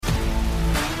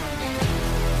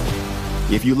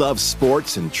If you love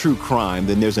sports and true crime,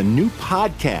 then there's a new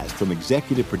podcast from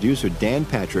executive producer Dan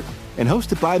Patrick and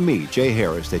hosted by me, Jay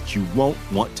Harris, that you won't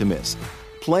want to miss.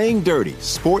 Playing Dirty: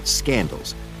 Sports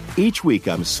Scandals. Each week,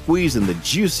 I'm squeezing the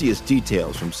juiciest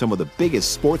details from some of the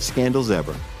biggest sports scandals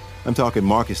ever. I'm talking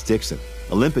Marcus Dixon,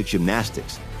 Olympic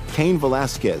gymnastics, Cain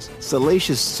Velasquez,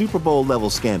 salacious Super Bowl-level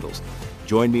scandals.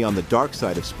 Join me on the dark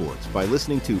side of sports by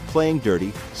listening to Playing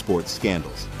Dirty: Sports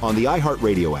Scandals on the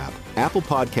iHeartRadio app, Apple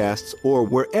Podcasts, or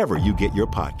wherever you get your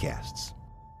podcasts.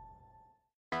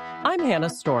 I'm Hannah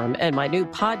Storm, and my new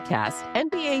podcast,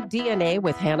 NBA DNA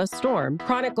with Hannah Storm,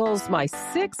 chronicles my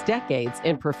 6 decades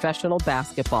in professional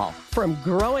basketball. From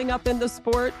growing up in the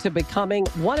sport to becoming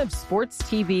one of sports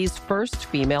TV's first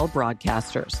female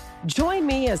broadcasters. Join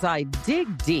me as I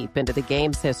dig deep into the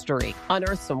game's history,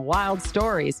 unearth some wild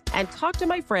stories, and talk to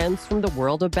my friends from the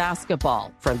world of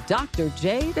basketball, from Dr.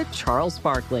 J to Charles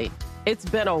Barkley. It's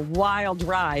been a wild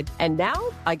ride, and now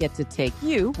I get to take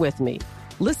you with me.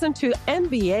 Listen to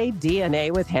NBA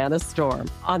DNA with Hannah Storm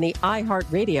on the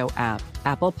iHeartRadio app,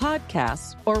 Apple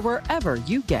Podcasts, or wherever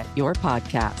you get your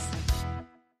podcasts.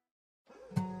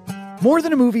 More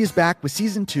Than a Movie is back with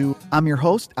Season 2. I'm your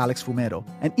host, Alex Fumero,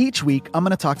 and each week I'm going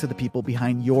to talk to the people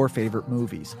behind your favorite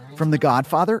movies. From The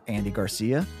Godfather, Andy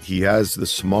Garcia. He has the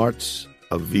smarts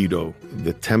of Vito,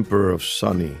 the temper of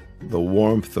Sonny, the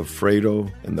warmth of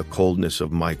Fredo, and the coldness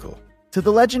of Michael. To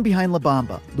the legend behind La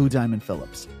Bamba, Lou Diamond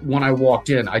Phillips. When I walked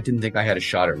in, I didn't think I had a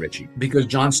shot at Richie because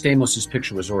John Stamos'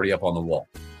 picture was already up on the wall.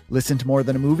 Listen to More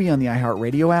Than a Movie on the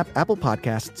iHeartRadio app, Apple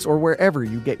Podcasts, or wherever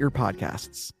you get your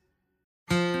podcasts.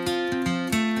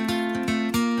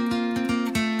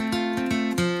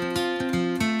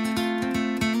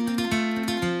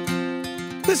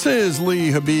 This is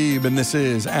Lee Habib, and this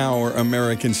is Our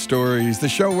American Stories, the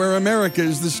show where America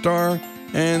is the star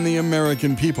and the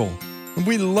American people. And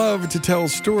we love to tell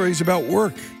stories about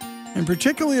work, and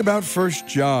particularly about first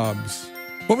jobs.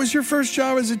 What was your first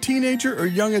job as a teenager or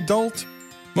young adult?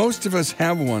 Most of us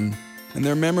have one, and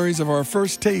they're memories of our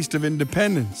first taste of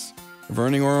independence, of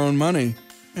earning our own money,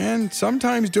 and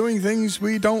sometimes doing things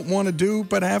we don't want to do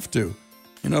but have to.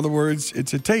 In other words,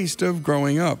 it's a taste of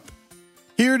growing up.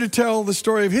 Here to tell the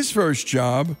story of his first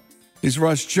job is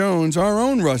Russ Jones, our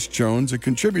own Russ Jones, a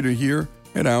contributor here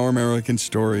at Our American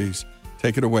Stories.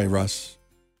 Take it away, Russ.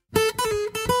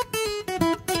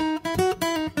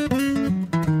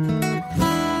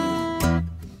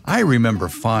 I remember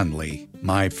fondly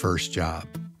my first job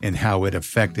and how it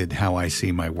affected how I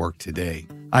see my work today.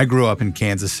 I grew up in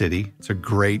Kansas City. It's a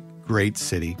great, great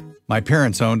city. My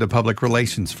parents owned a public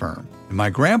relations firm. And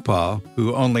my grandpa,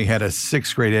 who only had a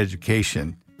 6th grade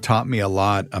education, taught me a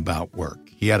lot about work.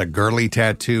 He had a girly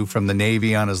tattoo from the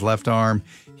Navy on his left arm.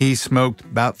 He smoked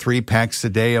about 3 packs a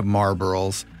day of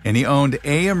Marlboros, and he owned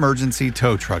a emergency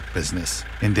tow truck business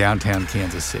in downtown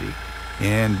Kansas City.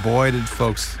 And boy, did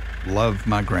folks love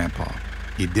my grandpa.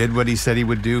 He did what he said he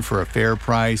would do for a fair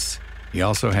price. He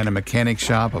also had a mechanic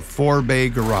shop, a 4-bay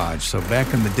garage. So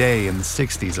back in the day, in the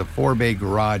 60s, a 4-bay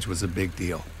garage was a big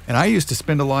deal. And I used to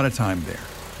spend a lot of time there,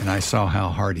 and I saw how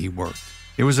hard he worked.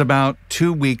 It was about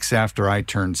 2 weeks after I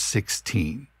turned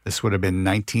 16. This would have been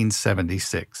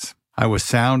 1976. I was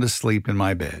sound asleep in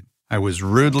my bed. I was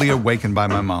rudely awakened by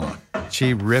my mama.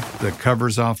 She ripped the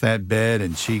covers off that bed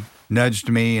and she nudged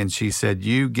me and she said,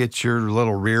 "You get your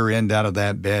little rear end out of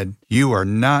that bed. You are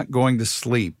not going to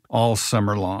sleep all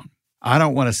summer long. I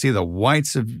don't want to see the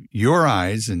whites of your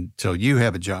eyes until you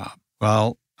have a job."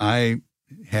 Well, I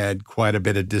had quite a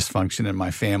bit of dysfunction in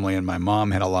my family and my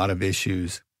mom had a lot of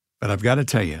issues. But I've got to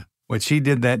tell you, what she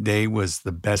did that day was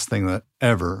the best thing that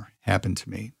ever happened to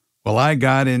me. Well, I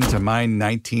got into my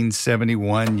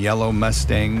 1971 yellow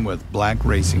Mustang with black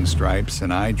racing stripes,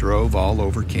 and I drove all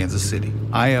over Kansas City.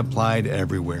 I applied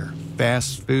everywhere.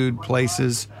 Fast food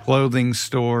places, clothing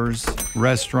stores,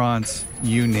 restaurants,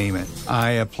 you name it.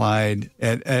 I applied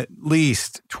at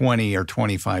least 20 or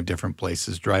 25 different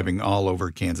places, driving all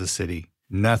over Kansas City.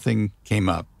 Nothing came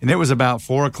up. And it was about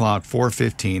 4 o'clock,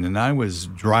 4:15, and I was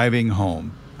driving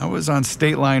home. I was on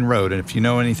State Line Road, and if you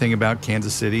know anything about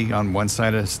Kansas City, on one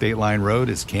side of State Line Road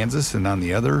is Kansas, and on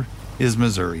the other is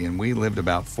Missouri, and we lived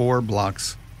about 4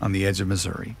 blocks on the edge of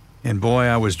Missouri. And boy,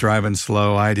 I was driving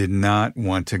slow. I did not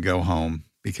want to go home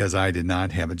because I did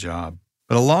not have a job.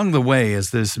 But along the way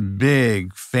is this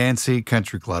big, fancy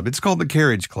country club. It's called the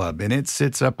Carriage Club, and it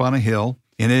sits up on a hill,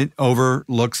 and it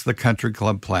overlooks the Country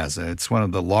Club Plaza. It's one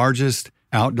of the largest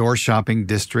outdoor shopping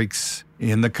districts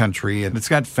in the country, and it's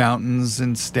got fountains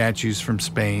and statues from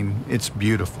Spain. It's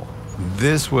beautiful.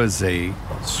 This was a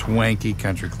swanky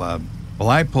country club. Well,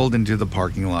 I pulled into the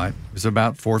parking lot. It was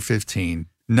about 4:15.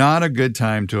 Not a good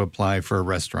time to apply for a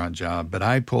restaurant job, but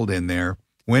I pulled in there,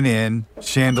 went in,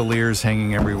 chandeliers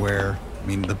hanging everywhere. I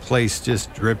mean, the place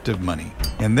just dripped of money.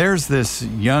 And there's this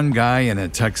young guy in a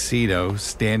tuxedo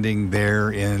standing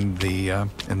there in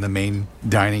the main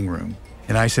dining room.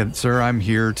 And I said, "Sir, I'm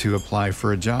here to apply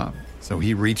for a job." So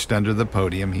he reached under the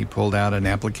podium, he pulled out an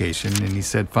application, and he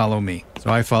said, "Follow me."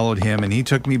 So I followed him, and he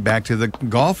took me back to the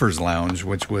golfer's lounge,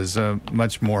 which was a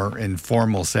much more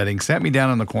informal setting, sat me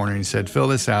down in the corner, and he said, "Fill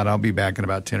this out. I'll be back in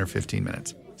about 10 or 15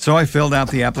 minutes. So I filled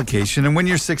out the application, and when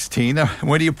you're 16,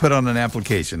 what do you put on an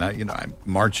application? I'm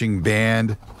marching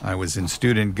band, I was in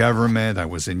student government, I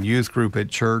was in youth group at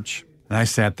church, and I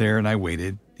sat there and I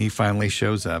waited. He finally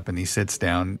shows up, and he sits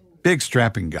down. Big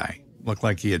strapping guy, looked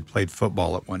like he had played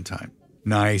football at one time.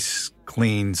 Nice,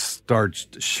 clean,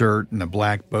 starched shirt and a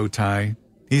black bow tie.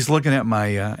 He's looking at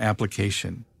my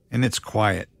application, and it's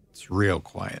quiet. It's real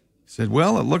quiet. He said,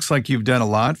 "Well, it looks like you've done a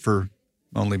lot for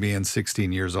only being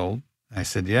 16 years old." I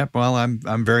said, "Yep, well,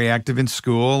 I'm very active in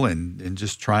school and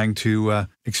just trying to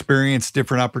experience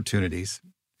different opportunities."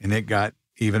 And it got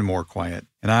even more quiet,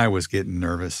 and I was getting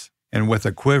nervous. And with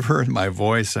a quiver in my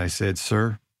voice, I said,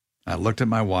 "Sir," I looked at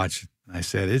my watch. I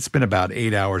said, "It's been about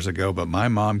 8 hours ago, but my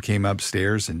mom came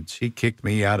upstairs and she kicked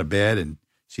me out of bed, and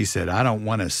she said, 'I don't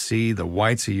want to see the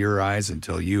whites of your eyes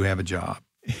until you have a job.'"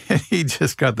 And he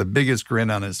just got the biggest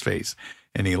grin on his face,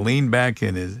 and he leaned back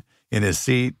in his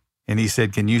seat. And he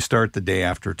said, "Can you start the day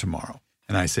after tomorrow?"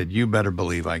 And I said, "You better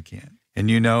believe I can."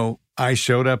 And I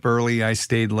showed up early. I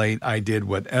stayed late. I did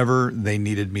whatever they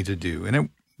needed me to do. And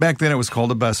back then it was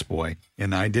called a busboy.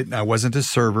 And I wasn't a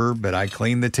server, but I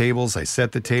cleaned the tables. I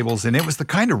set the tables. And it was the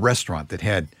kind of restaurant that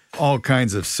had all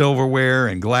kinds of silverware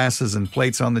and glasses and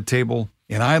plates on the table.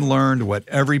 And I learned what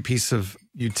every piece of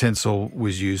utensil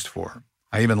was used for.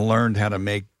 I even learned how to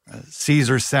make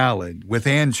Caesar salad with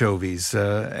anchovies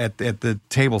at the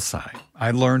table side.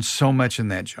 I learned so much in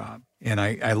that job, and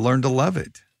I learned to love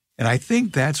it. And I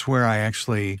think that's where I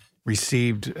actually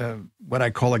received what I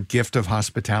call a gift of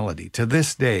hospitality. To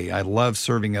this day, I love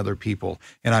serving other people,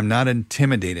 and I'm not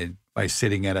intimidated by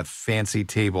sitting at a fancy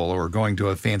table or going to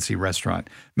a fancy restaurant.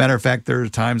 Matter of fact, there are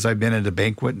times I've been at a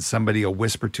banquet and somebody will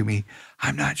whisper to me,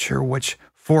 "I'm not sure which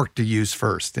fork to use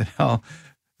first," and I'll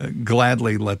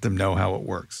gladly let them know how it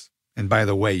works. And by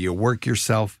the way, you work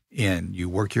yourself in. You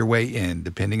work your way in,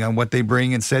 depending on what they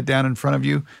bring and set down in front of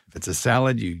you. If it's a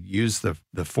salad, you use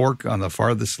the fork on the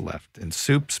farthest left, and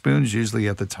soup spoons usually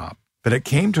at the top. But it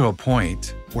came to a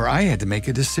point where I had to make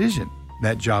a decision.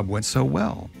 That job went so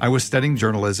well. I was studying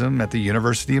journalism at the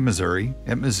University of Missouri,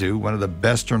 at Mizzou, one of the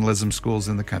best journalism schools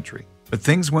in the country. But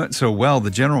things went so well,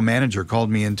 the general manager called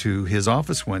me into his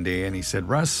office one day, and he said,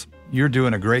 "Russ, you're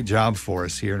doing a great job for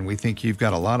us here, and we think you've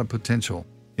got a lot of potential.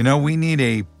 We need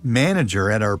a manager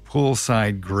at our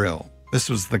poolside grill." This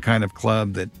was the kind of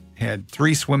club that had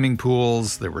 3 swimming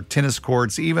pools, there were tennis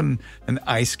courts, even an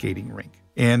ice skating rink.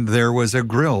 And there was a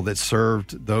grill that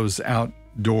served those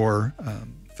outdoor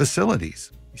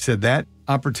facilities. He said that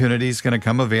opportunity is going to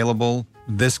come available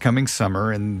this coming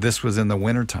summer, and this was in the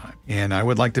wintertime. And I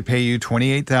would like to pay you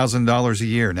 $28,000 a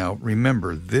year. Now,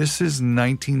 remember, this is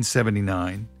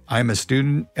 1979. I'm a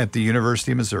student at the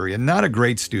University of Missouri, and not a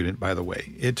great student, by the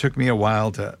way. It took me a while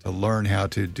to learn how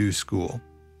to do school.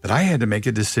 But I had to make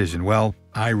a decision. Well,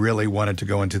 I really wanted to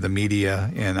go into the media,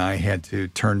 and I had to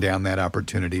turn down that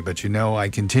opportunity. But I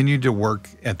continued to work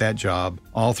at that job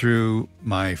all through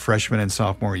my freshman and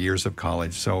sophomore years of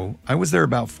college. So I was there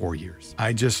about 4 years.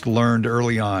 I just learned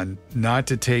early on not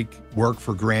to take work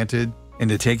for granted and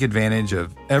to take advantage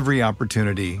of every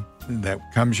opportunity that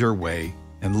comes your way,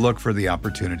 and look for the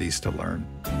opportunities to learn.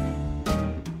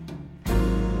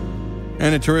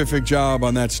 And a terrific job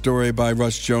on that story by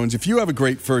Russ Jones. If you have a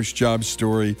great first job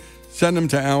story, send them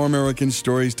to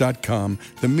OurAmericanStories.com.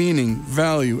 The meaning,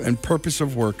 value, and purpose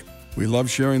of work. We love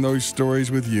sharing those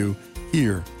stories with you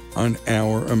here on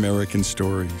Our American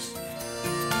Stories.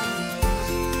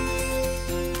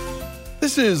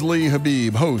 This is Lee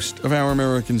Habib, host of Our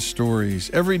American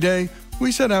Stories. Every day,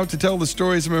 we set out to tell the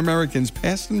stories of Americans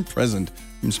past and present,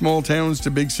 from small towns to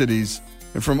big cities,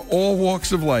 and from all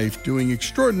walks of life doing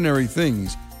extraordinary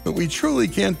things, but we truly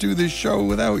can't do this show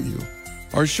without you.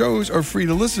 Our shows are free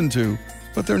to listen to,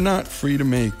 but they're not free to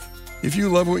make. If you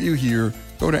love what you hear,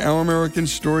 go to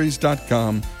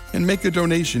OurAmericanStories.com and make a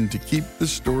donation to keep the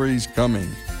stories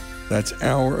coming. That's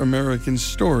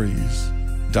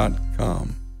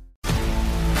OurAmericanStories.com.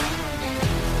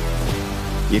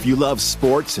 If you love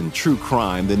sports and true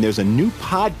crime, then there's a new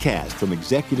podcast from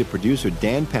executive producer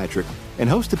Dan Patrick and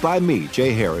hosted by me,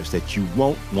 Jay Harris, that you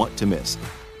won't want to miss.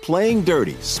 Playing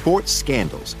Dirty: Sports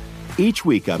Scandals. Each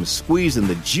week, I'm squeezing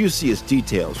the juiciest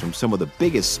details from some of the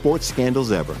biggest sports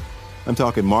scandals ever. I'm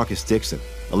talking Marcus Dixon,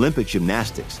 Olympic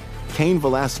gymnastics, Cain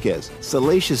Velasquez,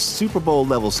 salacious Super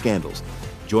Bowl-level scandals.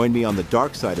 Join me on the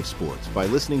dark side of sports by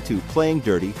listening to Playing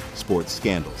Dirty Sports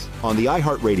Scandals on the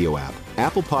iHeartRadio app,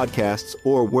 Apple Podcasts,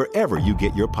 or wherever you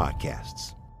get your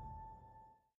podcasts.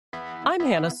 I'm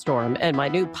Hannah Storm, and my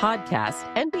new podcast,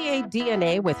 NBA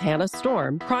DNA with Hannah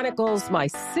Storm, chronicles my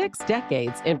 6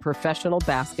 decades in professional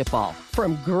basketball.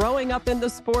 From growing up in the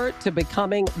sport to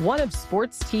becoming one of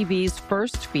sports TV's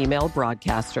first female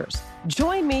broadcasters.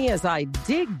 Join me as I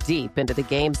dig deep into the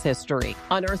game's history,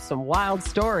 unearth some wild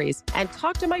stories, and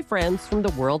talk to my friends from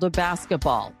the world of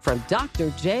basketball, from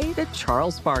Dr. J to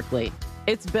Charles Barkley.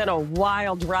 It's been a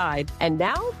wild ride, and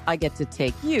now I get to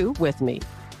take you with me.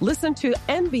 Listen to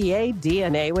NBA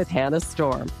DNA with Hannah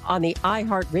Storm on the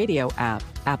iHeartRadio app,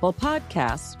 Apple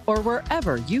Podcasts, or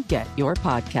wherever you get your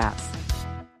podcasts.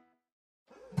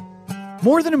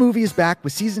 More Than a Movie is back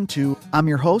with Season 2. I'm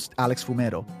your host, Alex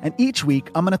Fumero, and each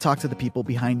week I'm going to talk to the people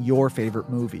behind your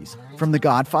favorite movies. From The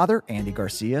Godfather, Andy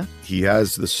Garcia. He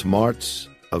has the smarts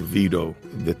of Vito,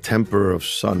 the temper of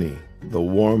Sonny, the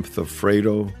warmth of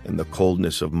Fredo, and the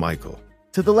coldness of Michael.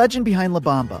 To the legend behind La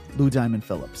Bamba, Lou Diamond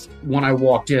Phillips. When I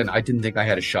walked in, I didn't think I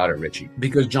had a shot at Richie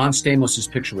because John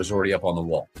Stamos' picture was already up on the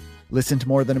wall. Listen to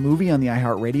More Than a Movie on the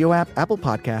iHeartRadio app, Apple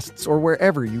Podcasts, or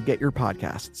wherever you get your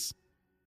podcasts.